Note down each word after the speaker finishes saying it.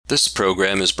This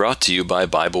program is brought to you by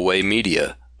Bible Way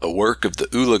Media, a work of the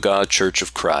Ulaga Church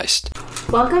of Christ.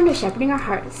 Welcome to Shepherding Our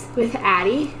Hearts with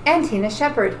Addie and Tina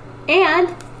Shepherd and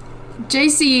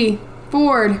JC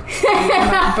Ford.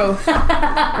 Both.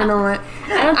 I know what.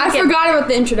 I forgot about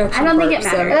the introduction. I don't think it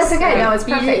matters. That's okay. No, it's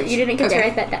perfect. You didn't get to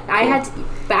write that down. I had to,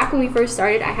 back when we first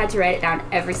started, I had to write it down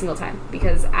every single time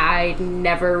because I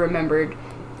never remembered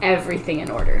everything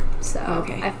in order. So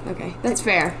okay, that's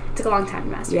fair. It took a long time to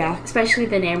master. Yeah, it. Especially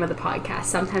the name of the podcast.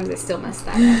 Sometimes I still mess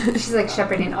that up. She's like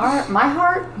shepherding my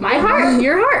heart,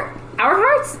 your heart, our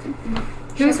hearts.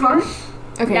 Whose heart?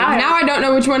 Okay, now I don't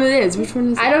know which one it is. Which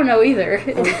one is it? I don't know either.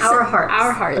 Our hearts.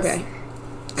 Our hearts. Okay.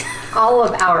 All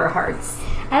of our hearts.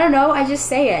 I don't know. I just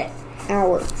say it.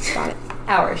 Our. Got it.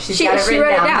 Our. She wrote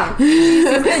it down. She's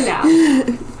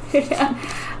good now.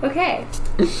 Okay.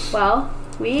 Well,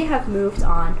 we have moved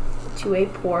on to a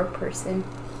poor person,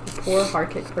 a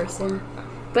poor-hearted person,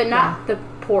 but not the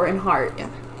poor in heart. Yeah.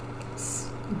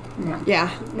 No.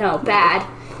 Yeah. No, bad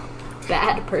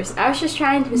person. I was just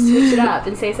trying to switch it up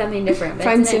and say something different. But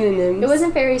find synonyms. It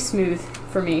wasn't very smooth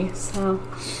for me. So,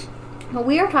 well,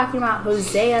 we are talking about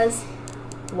Hosea's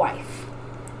wife.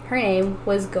 Her name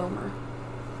was Gomer.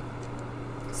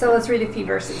 So let's read a few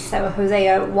verses. So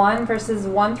Hosea 1 verses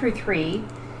 1 through 3.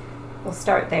 We'll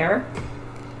start there.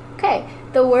 Okay.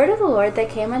 The word of the Lord that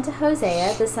came unto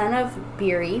Hosea, the son of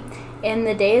Beeri, in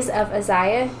the days of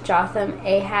Uzziah, Jotham,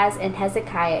 Ahaz, and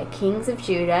Hezekiah, kings of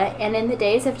Judah, and in the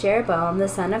days of Jeroboam, the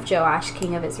son of Joash,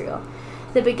 king of Israel.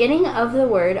 The beginning of the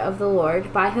word of the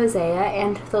Lord by Hosea,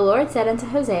 and the Lord said unto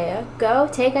Hosea, Go,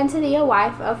 take unto thee a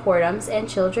wife of whoredoms and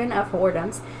children of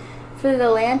whoredoms, for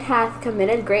the land hath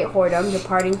committed great whoredom,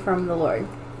 departing from the Lord.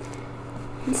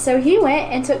 And so he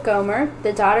went and took Gomer,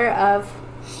 the daughter of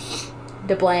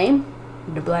Diblaim.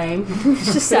 It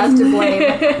just sounds Diblaim.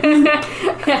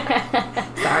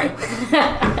 Sorry.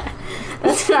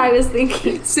 That's what I was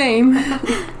thinking. Same.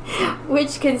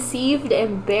 Which conceived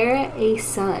and bare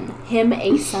him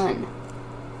a son.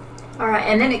 All right,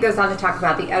 and then it goes on to talk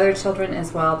about the other children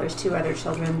as well. There's 2 other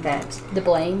children that...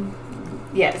 Diblaim.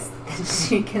 Yes, that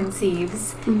she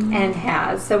conceives and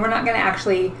has. So we're not going to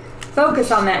actually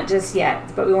focus on that just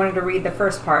yet, but we wanted to read the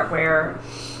first part where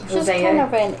Just Hosea... kind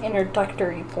of an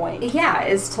introductory point. Yeah,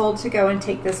 is told to go and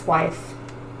take this wife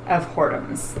of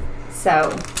whoredoms.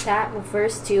 So that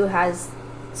verse 2 has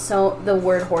the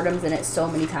word whoredoms in it so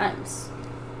many times.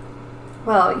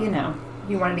 Well,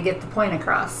 you wanted to get the point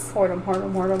across.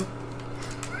 Whoredom.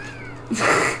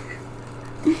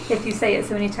 If you say it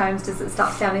so many times, does it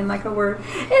stop sounding like a word?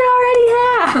 It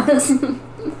already has.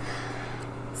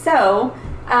 So,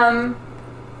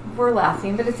 we're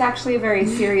laughing, but it's actually a very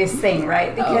serious thing,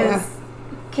 right? Because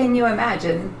can you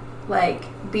imagine,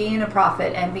 being a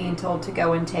prophet and being told to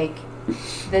go and take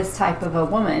this type of a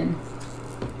woman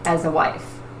as a wife?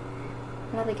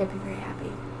 I don't think I'd be very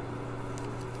happy.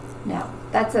 No,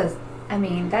 that's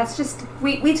just,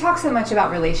 we talk so much about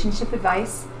relationship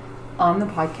advice on the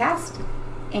podcast,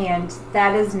 and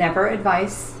that is never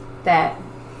advice that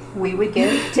we would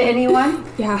give to anyone.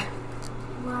 Yeah.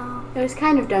 Well, it was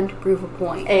kind of done to prove a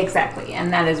point. Exactly,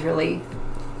 and that is really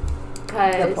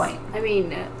the point. I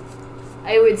mean,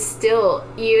 I would still,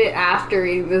 even after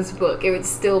reading this book, it would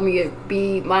still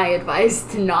be my advice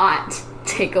to not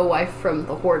take a wife from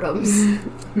the whoredoms.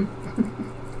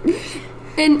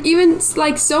 And even,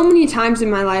 so many times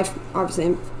in my life,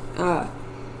 obviously,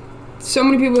 so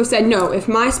many people have said, no, if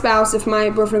my spouse, if my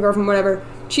boyfriend, girlfriend, whatever,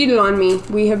 cheated on me,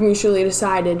 we have mutually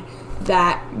decided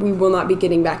that we will not be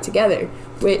getting back together,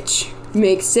 which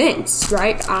makes sense,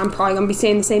 right? I'm probably going to be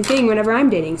saying the same thing whenever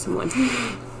I'm dating someone.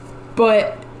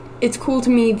 But it's cool to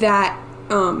me that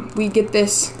we get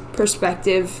this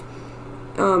perspective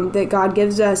that God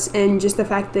gives us, and just the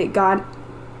fact that God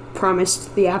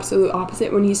promised the absolute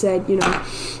opposite when he said,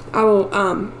 I will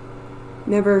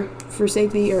never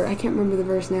forsake thee, or I can't remember the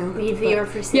verse now. Leave thee or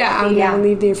forsake thee. I'll never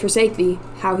leave thee or forsake thee.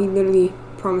 How he literally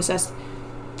promised us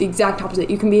the exact opposite.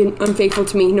 You can be unfaithful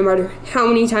to me no matter how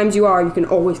many times you are, you can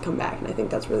always come back. And I think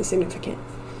that's really significant.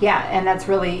 Yeah, and that's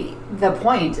really the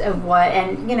point of what,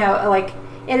 and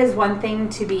it is one thing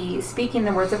to be speaking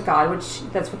the words of God, which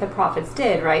that's what the prophets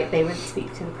did, right? They would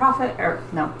speak to the prophet,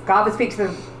 God would speak to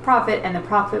the prophet, and the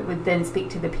prophet would then speak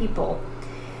to the people.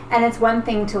 And it's one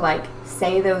thing to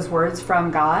say those words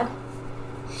from God,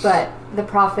 but the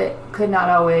prophet could not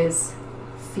always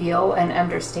feel and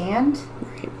understand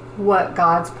what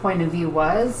God's point of view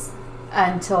was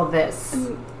until this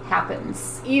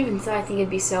happens. Even so, I think it'd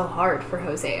be so hard for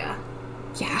Hosea.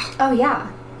 Yeah. Oh, yeah.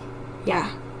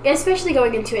 Yeah. Especially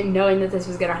going into it knowing that this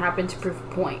was going to happen to prove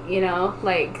a point,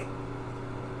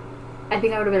 I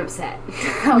think I would have been upset.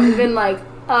 I would have been like,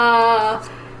 I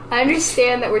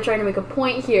understand that we're trying to make a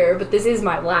point here, but this is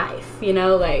my life,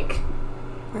 like...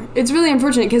 It's really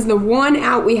unfortunate because the one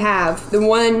out we have, the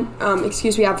one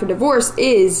excuse we have for divorce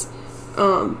is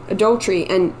adultery,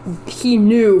 and he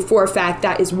knew for a fact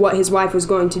that is what his wife was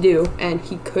going to do, and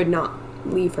he could not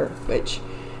leave her, which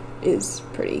is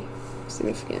pretty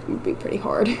significant. It would be pretty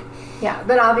hard. Yeah,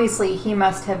 but obviously he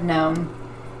must have known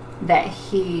that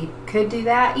he could do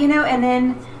that, and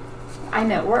then I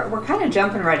know we're kind of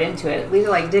jumping right into it. We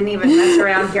didn't even mess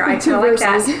around here. I kind of like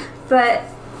that, but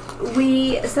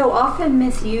we so often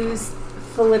misuse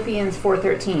Philippians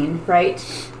 4:13,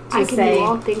 right? I can do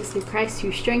all things through Christ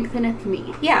who strengtheneth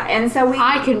me. Yeah, and so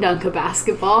I can dunk a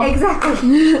basketball. Exactly.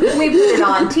 We put it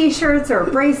on T-shirts or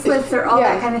bracelets or all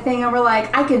that kind of thing, and we're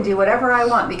like, I can do whatever I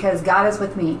want because God is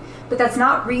with me. But that's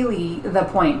not really the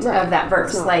point of that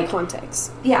verse. It's not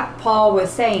context. Yeah, Paul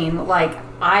was saying,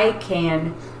 I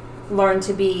can learn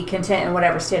to be content in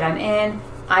whatever state I'm in.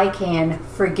 I can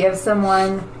forgive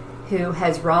someone who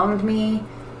has wronged me.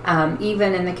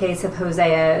 Even in the case of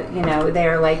Hosea,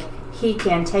 they're like, he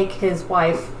can take his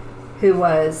wife who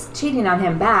was cheating on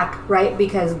him back, right?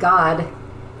 Because God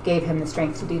gave him the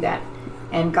strength to do that.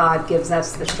 And God gives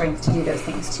us the strength to do those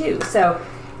things too. So,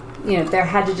 there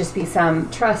had to just be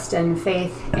some trust and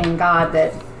faith in God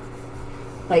that,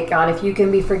 God, if you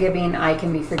can be forgiving, I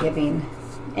can be forgiving.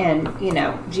 And,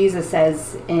 Jesus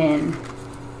says in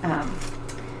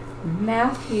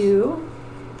Matthew.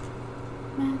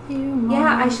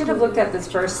 Yeah, I should have looked at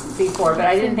this verse before, but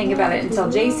I didn't think about it until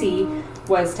JC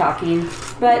was talking.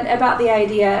 But about the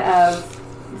idea of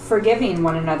forgiving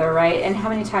one another, right? And how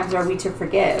many times are we to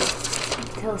forgive?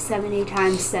 Till 70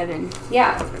 times 7.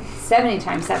 Yeah, 70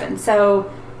 times 7.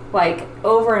 So,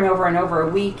 over and over and over,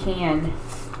 we can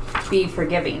be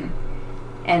forgiving.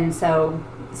 And so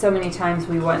many times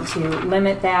we want to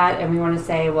limit that, and we want to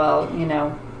say, well,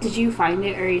 Did you find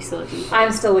it, or are you still looking for it?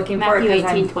 I'm still looking for it.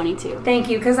 Matthew 18:22. Thank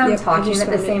you, because I'm talking at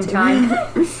the same time.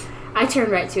 I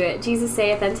turned right to it. Jesus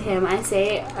saith unto him, I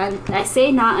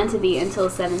say not unto thee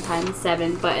until 7 times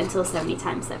 7, but until 70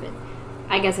 times 7.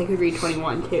 I guess I could read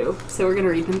 21 too, so we're going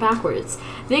to read them backwards.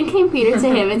 Then came Peter to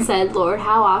him and said, Lord,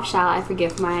 how oft shall I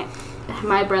forgive my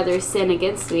brother's sin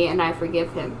against me, and I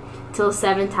forgive him? Till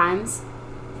 7 times?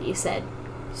 He said,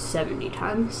 70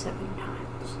 times 7 times.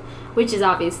 Which is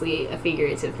obviously a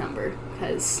figurative number,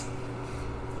 because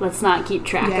let's not keep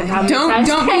track of how many times.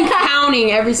 Don't be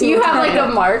counting every single time. You have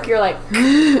a mark, you're like...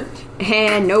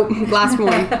 Hand, nope, last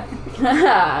one.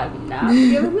 Not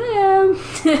forgiving them.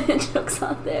 Joke's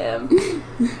on them.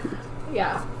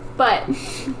 Yeah, but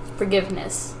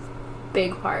forgiveness,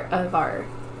 big part of our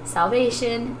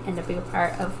salvation and a big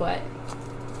part of what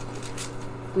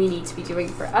we need to be doing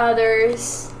for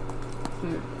others.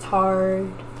 It's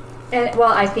hard. And,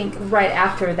 well, I think right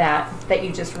after that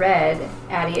you just read,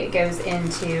 Addie, it goes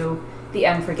into the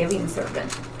unforgiving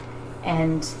servant.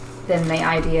 And then the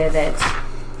idea that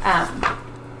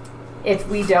if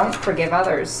we don't forgive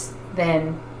others,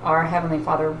 then our Heavenly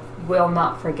Father will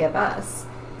not forgive us.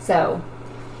 So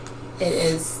it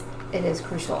is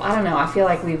crucial. I don't know. I feel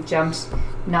like we've jumped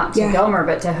not to Gomer,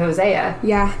 but to Hosea.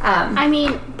 Yeah.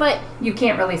 But you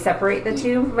can't really separate the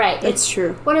two. Right. It's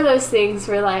true. One of those things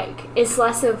where, it's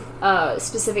less of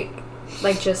specific,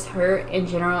 just her in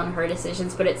general and her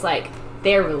decisions, but it's,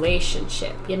 their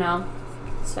relationship,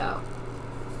 So,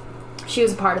 she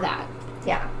was a part of that.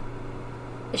 Yeah.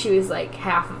 She was,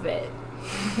 half of it.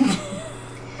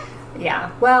 Yeah.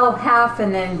 Well, half,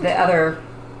 and then the other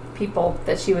people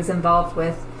that she was involved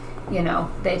with,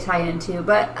 they tie into.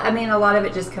 But, a lot of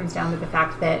it just comes down to the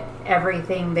fact that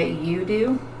everything that you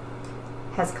do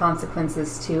has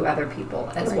consequences to other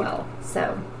people as well.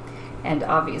 So, and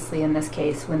obviously in this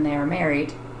case, when they are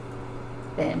married,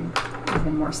 then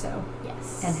even more so.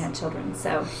 Yes. And had children.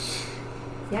 So,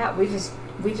 yeah, we just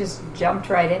jumped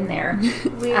right in there.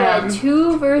 We read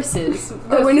 2 verses.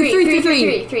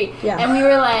 Three. Yeah. And we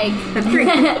were like... 3.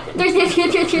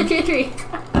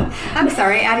 I'm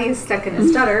sorry, Addie is stuck in a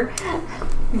stutter.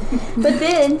 But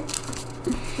then,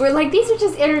 we're like, these are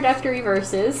just introductory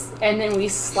verses. And then we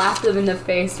slapped them in the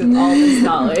face with all this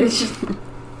knowledge.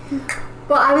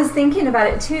 Well, I was thinking about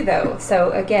it too, though.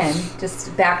 So, again,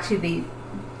 just back to the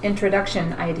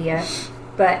introduction idea.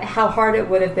 But how hard it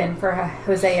would have been for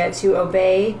Hosea to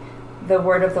obey the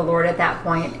word of the Lord at that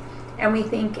point. And we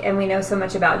think, and we know so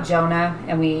much about Jonah,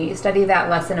 and we study that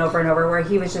lesson over and over, where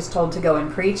he was just told to go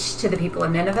and preach to the people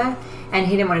of Nineveh. And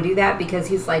he didn't want to do that because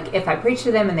he's like, if I preach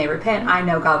to them and they repent, I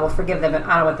know God will forgive them, and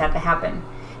I don't want that to happen.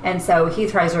 And so he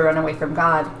tries to run away from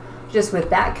God just with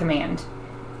that command.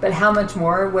 But how much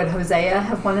more would Hosea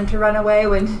have wanted to run away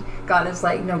when God is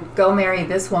like, no, go marry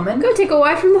this woman? Go take a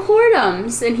wife from the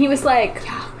whoredoms. And he was like,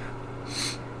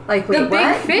 Like, wait, the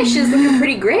what? big fish is looking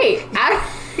pretty great.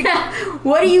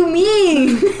 What do you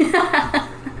mean?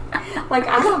 Like,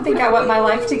 I don't think I want my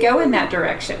life to go in that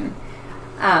direction.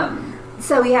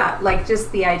 So yeah, like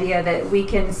just the idea that we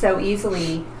can so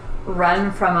easily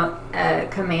run from a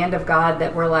command of God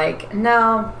that we're like,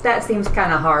 no, that seems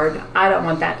kind of hard. I don't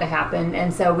want that to happen.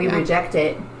 And so we reject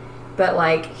it. But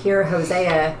like here,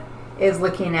 Hosea is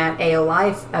looking at a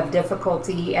life of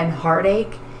difficulty and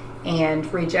heartache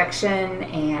and rejection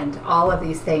and all of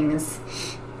these things,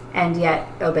 and yet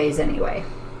obeys anyway.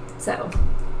 So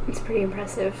It's pretty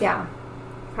impressive. yeah.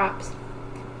 Props.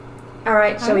 All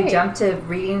right, shall we right. jump to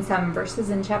reading some verses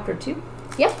in chapter 2?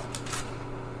 Yep.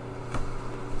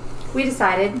 We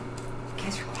decided, you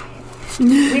guys are quiet.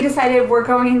 We decided we're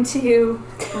going to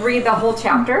read the whole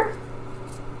chapter.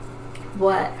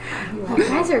 What? You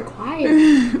guys are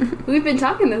quiet. We've been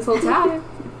talking this whole time.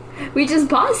 We just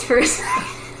paused for a second.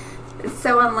 It's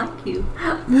so unlike you.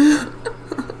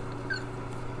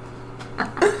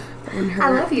 I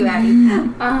love you, Abby.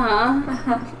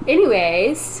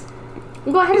 Anyways,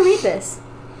 go ahead and read this.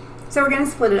 So we're going to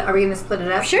split it. Are we going to split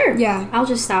it up? Sure. Yeah. I'll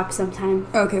just stop sometime,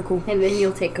 Okay, cool. and then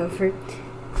you'll take over.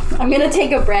 I'm gonna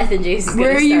take a breath, and Jason's gonna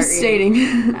Where are start you reading.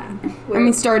 stating? I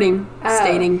mean, starting.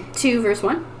 Stating. 2 verse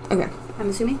 1, Okay. I'm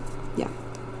assuming? Yeah.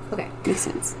 Okay. Makes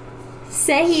sense.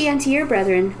 Say ye unto your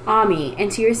brethren, Ami,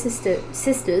 and to your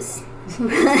sisters, You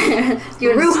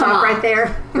want to stop right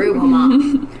there?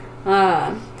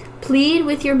 plead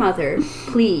with your mother,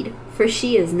 plead, for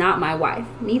she is not my wife,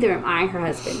 neither am I her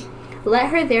husband. Let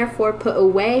her therefore put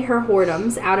away her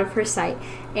whoredoms out of her sight,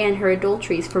 and her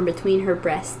adulteries from between her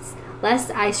breasts,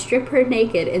 lest I strip her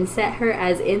naked, and set her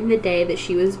as in the day that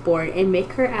she was born, and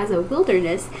make her as a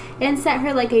wilderness, and set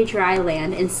her like a dry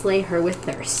land, and slay her with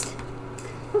thirst.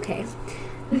 Okay.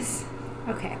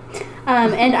 Okay.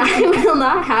 And I will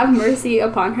not have mercy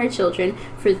upon her children,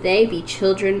 for they be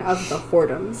children of the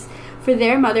whoredoms. For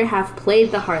their mother hath played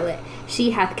the harlot.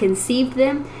 She hath conceived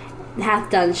them,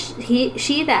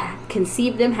 she that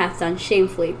conceived them hath done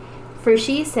shamefully. For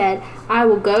she said, I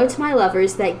will go to my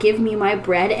lovers that give me my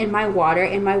bread and my water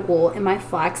and my wool and my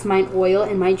flax, mine oil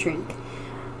and my drink.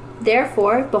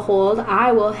 Therefore, behold,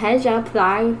 I will hedge up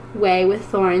thy way with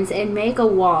thorns, and make a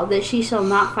wall, that she shall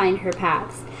not find her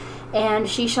paths. And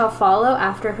she shall follow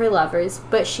after her lovers,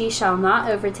 but she shall not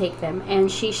overtake them.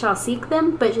 And she shall seek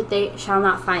them, but they shall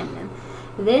not find them.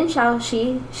 Then shall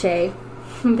she say,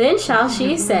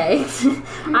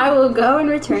 I will go and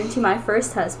return to my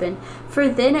first husband, for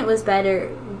then it was better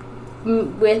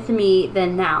with me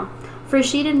than now. For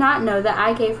she did not know that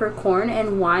I gave her corn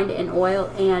and wine and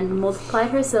oil, and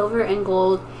multiplied her silver and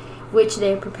gold, which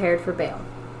they prepared for Baal.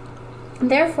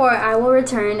 Therefore I will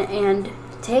return and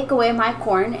take away my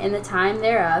corn in the time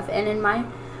thereof, and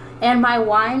my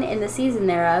wine in the season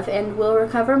thereof, and will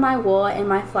recover my wool and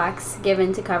my flax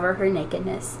given to cover her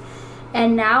nakedness.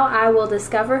 And now I will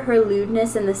discover her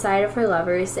lewdness in the sight of her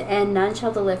lovers, and none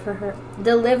shall deliver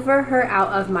her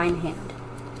out of mine hand.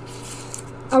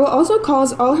 I will also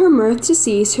cause all her mirth to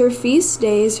cease, her feast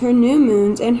days, her new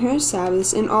moons, and her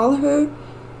Sabbaths, and all her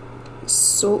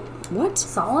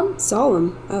solemn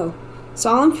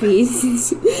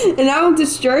feasts. And I will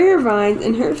destroy her vines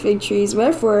and her fig trees.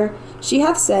 Wherefore she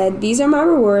hath said, These are my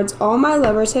rewards, all my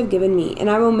lovers have given me. And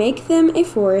I will make them a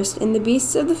forest, and the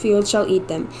beasts of the field shall eat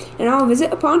them. And I will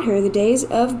visit upon her the days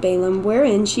of Balaam,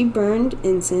 wherein she burned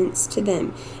incense to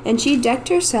them. And she decked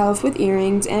herself with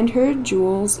earrings and her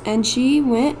jewels, and she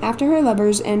went after her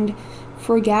lovers, and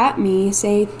forgat me,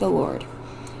 saith the Lord.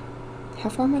 How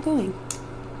far am I going?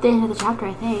 The end of the chapter,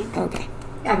 I think. Okay.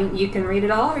 I mean, you can read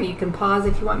it all, or you can pause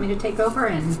if you want me to take over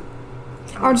and...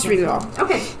 I'll just read it all.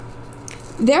 Okay.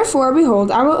 Therefore, behold,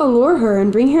 I will allure her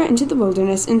and bring her into the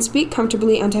wilderness, and speak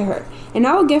comfortably unto her. And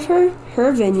I will give her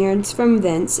her vineyards from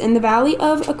thence, in the valley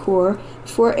of Achor,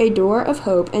 for a door of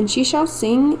hope, and she shall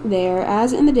sing there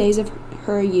as in the days of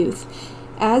her youth,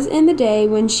 as in the day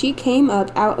when she came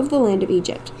up out of the land of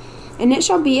Egypt. And it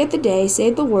shall be at the day,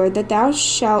 saith the Lord, that thou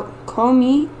shalt call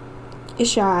me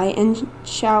Ishai, and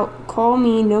shalt call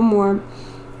me no more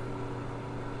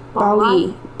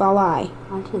Baali. It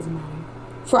doesn't matter.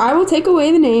 For I will take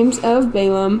away the names of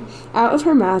Balaam out of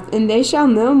her mouth, and they shall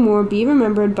no more be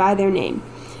remembered by their name.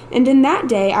 And in that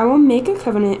day I will make a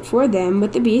covenant for them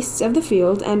with the beasts of the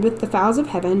field, and with the fowls of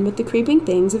heaven, with the creeping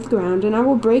things of the ground, and I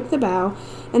will break the bow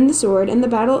and the sword and the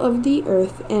battle of the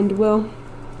earth, and will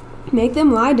make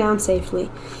them lie down safely.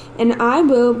 And I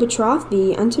will betroth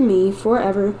thee unto me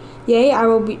forever. Yea, I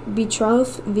will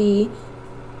betroth thee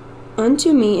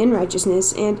unto me in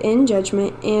righteousness, and in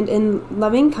judgment, and in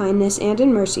loving kindness, and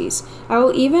in mercies. I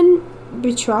will even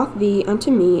betroth thee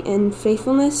unto me in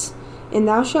faithfulness, and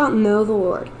thou shalt know the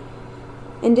Lord.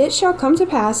 And it shall come to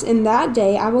pass in that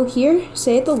day, I will hear,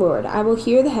 saith the Lord, I will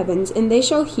hear the heavens, and they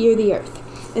shall hear the earth.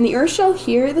 And the earth shall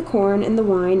hear the corn, and the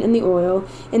wine, and the oil,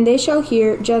 and they shall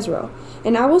hear Jezreel.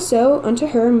 And I will sow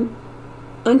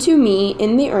unto me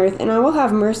in the earth, and I will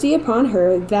have mercy upon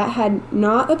her that had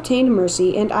not obtained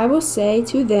mercy, and I will say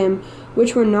to them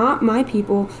which were not my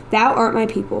people, Thou art my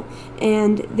people,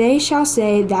 and they shall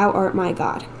say, Thou art my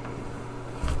God.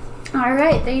 All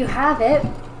right, there you have it.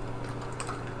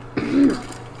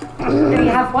 There you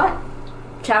have what?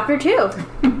 Chapter 2.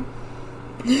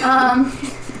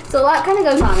 So a lot kind of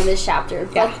goes on in this chapter,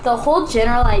 but the whole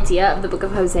general idea of the book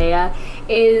of Hosea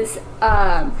is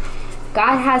God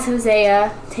has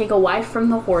Hosea take a wife from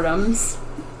the whoredoms.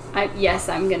 Yes,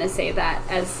 I'm going to say that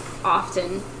as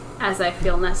often as I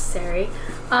feel necessary.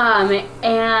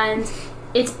 And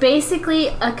it's basically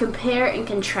a compare and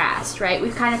contrast, right?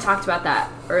 We've kind of talked about that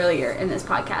earlier in this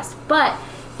podcast, but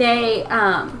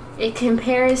it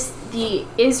compares the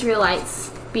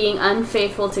Israelites being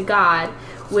unfaithful to God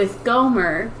with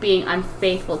Gomer being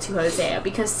unfaithful to Hosea,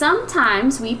 because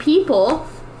sometimes we people,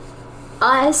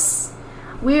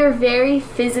 we are very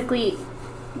physically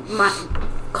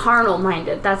carnal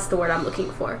minded. That's the word I'm looking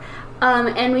for.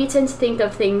 And we tend to think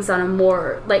of things on a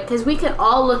more, like, because we can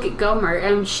all look at Gomer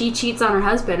and she cheats on her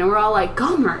husband and we're all like,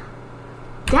 Gomer,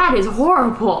 that is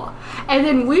horrible. And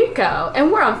then we go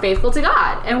and we're unfaithful to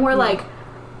God and we're like,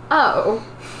 oh,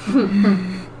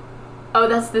 oh,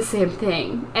 that's the same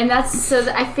thing. And I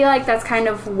feel like that's kind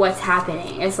of what's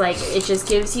happening. It's like, it just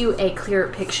gives you a clearer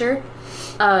picture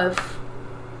of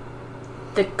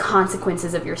the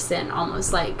consequences of your sin,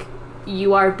 almost like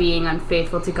you are being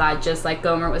unfaithful to God, just like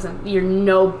Gomer was. You're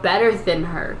no better than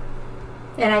her.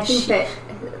 And I think that,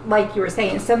 like you were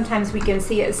saying, sometimes we can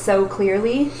see it so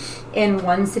clearly in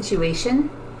one situation,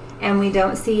 and we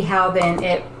don't see how then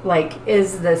it, like,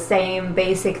 is the same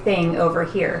basic thing over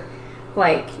here.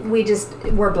 Like,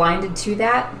 we're blinded to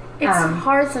that. It's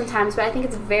hard sometimes, but I think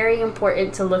it's very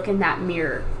important to look in that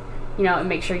mirror, and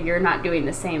make sure you're not doing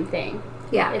the same thing.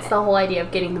 Yeah. It's the whole idea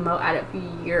of getting the mote out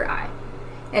of your eye.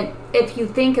 And if you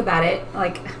think about it,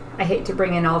 like, I hate to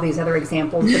bring in all these other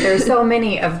examples, but there's so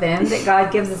many of them that God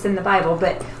gives us in the Bible.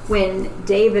 But when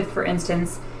David, for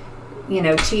instance,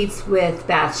 cheats with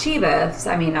Bathsheba,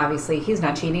 I mean, obviously he's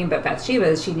not cheating, but Bathsheba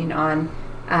is cheating on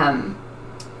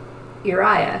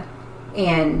Uriah.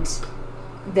 And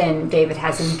then David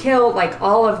has him killed, like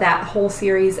all of that whole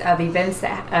series of events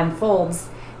that unfolds.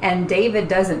 And David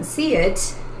doesn't see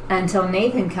it until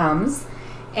Nathan comes.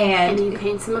 And he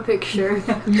paints him a picture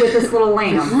with this little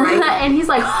lamb, right? And he's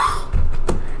like,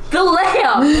 the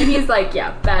lamb! And he's like,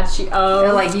 yeah, Bathsheba. Oh.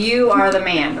 They're like, you are the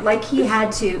man. Like, he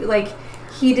had to, like,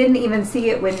 he didn't even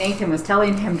see it when Nathan was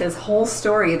telling him this whole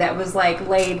story that was, like,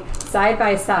 laid side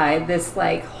by side. This,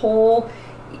 like, whole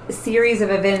series of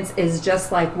events is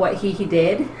just like what he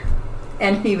did,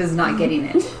 and he was not getting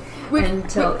it.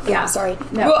 Sorry.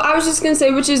 No. Well, I was just going to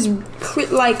say, which is,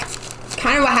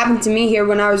 kind of what happened to me here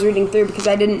when I was reading through, because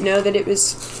I didn't know that it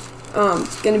was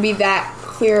going to be that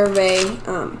clear of a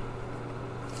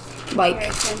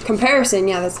comparison.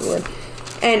 Yeah, that's the word.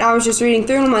 And I was just reading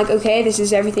through and I'm like, okay, this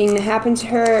is everything that happened to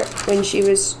her when she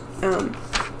was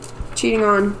cheating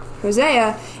on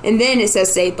Hosea, and then it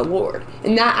says save the Lord,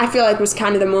 and that I feel like was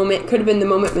kind of the moment, could have been the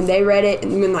moment when they read it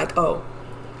and been like, oh,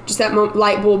 just that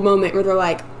light bulb moment where they're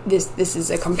like, this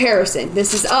is a comparison,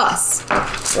 this is us,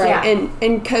 right? Yeah.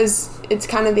 And because it's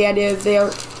kind of the idea of they're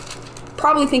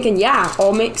probably thinking, yeah,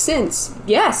 all makes sense,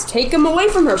 yes, take him away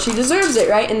from her, she deserves it,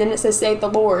 right? And then it says save the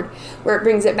Lord, where it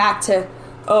brings it back to,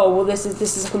 oh, well, this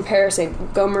is a comparison.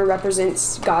 Gomer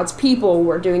represents God's people.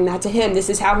 We're doing that to him. This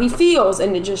is how he feels,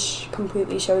 and it just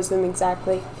completely shows them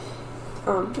exactly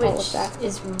all of that. Which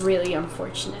is really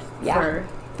unfortunate for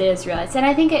the Israelites. And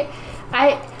I think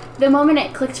the moment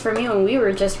it clicked for me when we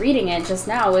were just reading it just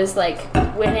now was like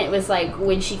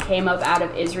when she came up out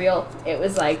of Israel. It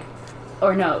was like,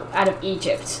 or no, out of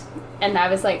Egypt, and I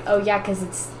was like, oh yeah, because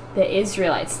it's the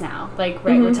Israelites now. Like,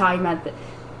 right, we're talking about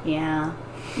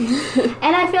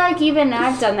and I feel like even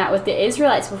I've done that with the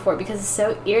Israelites before, because it's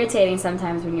so irritating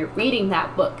sometimes when you're reading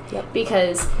that book. Yep.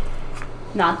 Because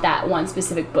not that one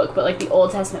specific book, but like the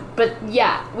Old Testament. But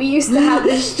yeah, we used to have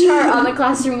this chart on the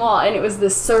classroom wall, and it was the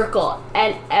circle,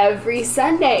 and every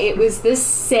Sunday it was the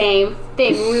same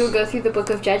thing. When we would go through the book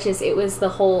of Judges, it was the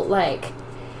whole, like,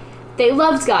 they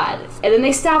loved God, and then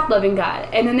they stopped loving God,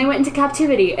 and then they went into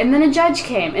captivity, and then a judge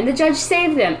came, and the judge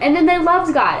saved them, and then they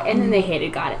loved God, and then they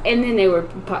hated God, and then they were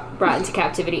brought into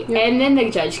captivity, and then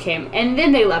the judge came, and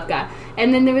then they loved God,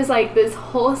 and then there was like this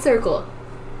whole circle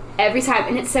every time,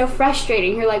 and it's so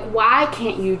frustrating. You're like, why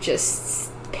can't you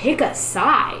just pick a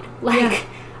side? Like,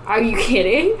 are you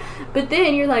kidding? But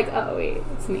then you're like, oh wait,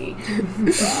 it's me.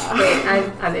 Wait,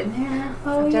 I've been there.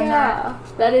 Oh I've done yeah,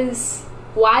 that is.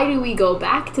 Why do we go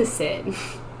back to sin?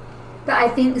 But I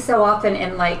think so often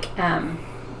in like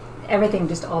everything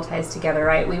just all ties together,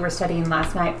 right? We were studying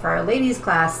last night for our ladies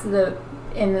class in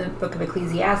the book of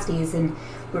Ecclesiastes, and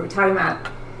we were talking about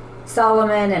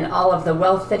Solomon and all of the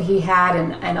wealth that he had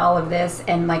and all of this,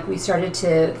 and like we started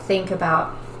to think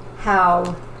about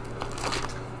how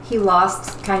he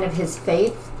lost kind of his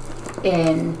faith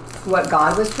in what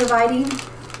God was providing,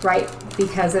 right?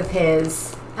 Because of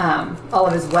his all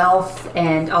of his wealth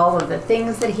and all of the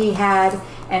things that he had,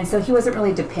 and so he wasn't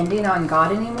really depending on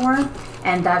God anymore.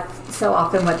 And that's so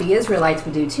often what the Israelites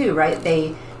would do too, right?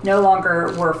 They no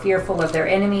longer were fearful of their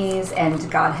enemies,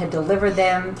 and God had delivered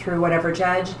them through whatever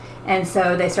judge, and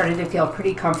so they started to feel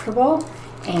pretty comfortable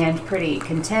and pretty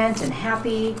content and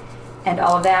happy and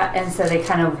all of that, and so they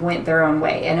kind of went their own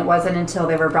way. And it wasn't until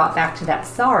they were brought back to that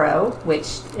sorrow,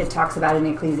 which it talks about in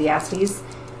Ecclesiastes.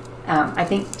 I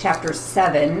think chapter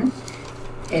 7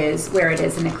 is where it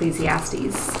is in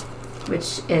Ecclesiastes,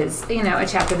 which is, a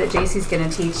chapter that JC's going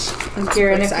to teach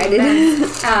here in a few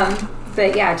minutes.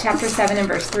 But yeah, chapter 7 and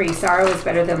verse 3, sorrow is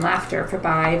better than laughter, for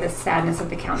by the sadness of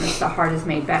the countenance the heart is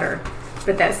made better.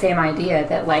 But that same idea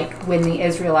that like when the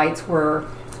Israelites were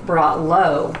brought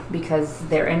low because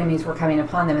their enemies were coming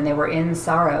upon them and they were in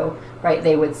sorrow, right,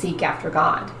 they would seek after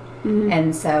God. Mm-hmm.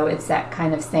 And so it's that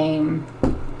kind of same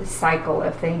cycle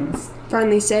of things.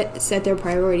 Finally set their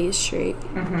priorities straight.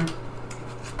 Mm-hmm.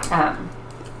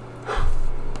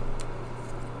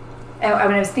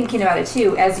 I was thinking about it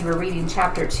too as you were reading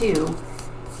chapter 2,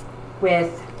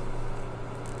 with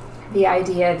the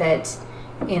idea that,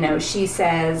 she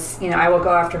says, I will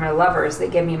go after my lovers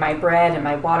that give me my bread and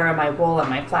my water and my wool and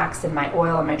my flax and my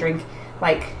oil and my drink.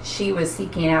 Like, she was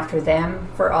seeking after them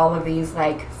for all of these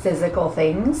like physical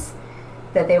things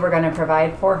that they were going to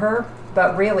provide for her.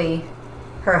 But really,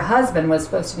 her husband was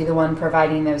supposed to be the one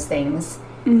providing those things,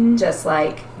 just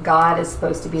like God is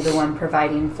supposed to be the one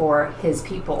providing for his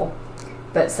people.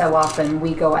 But so often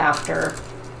we go after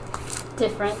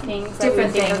different things that we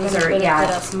think are going to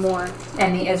benefit us more.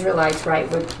 And the Israelites, right,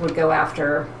 would go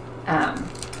after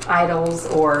idols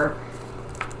or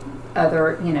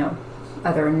other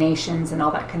nations and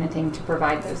all that kind of thing to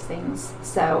provide those things.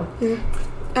 So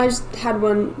I just had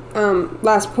one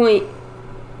last point.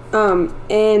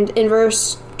 And in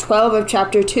verse 12 of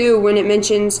chapter 2, when it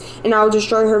mentions, and I will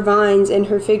destroy her vines and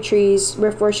her fig trees,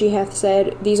 wherefore she hath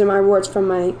said, these are my rewards from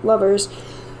my lovers.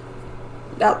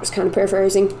 That was kind of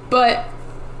paraphrasing, but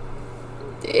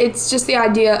it's just the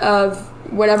idea of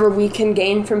whatever we can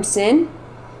gain from sin,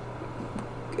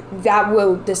 that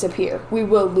will disappear. We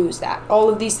will lose that. All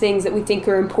of these things that we think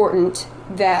are important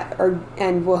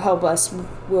and will help us,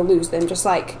 we'll lose them, just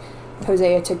like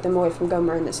Hosea took them away from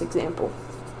Gomer in this example.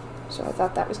 So I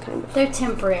thought that was kind of... They're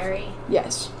temporary.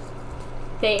 Yes.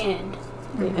 They end.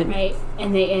 Right?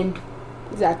 And they end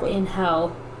exactly in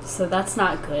hell. So that's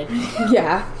not good.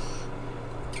 Yeah.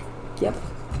 Yep.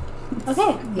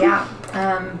 Okay. Yeah.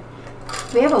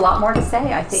 We have a lot more to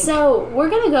say, I think. So we're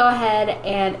going to go ahead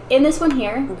and end this one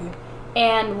here. Okay.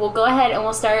 And we'll go ahead and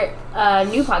we'll start a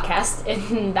new podcast.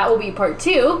 And that will be part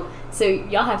 2. So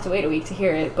y'all have to wait a week to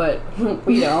hear it, but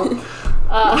we don't.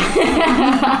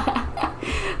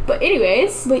 But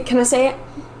anyways. Wait, can I say it?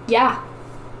 Yeah.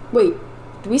 Wait,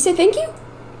 did we say thank you?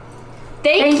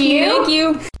 Thank you. Thank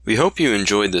you. We hope you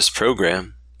enjoyed this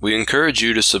program. We encourage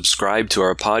you to subscribe to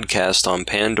our podcast on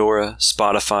Pandora,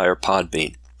 Spotify, or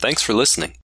Podbean. Thanks for listening.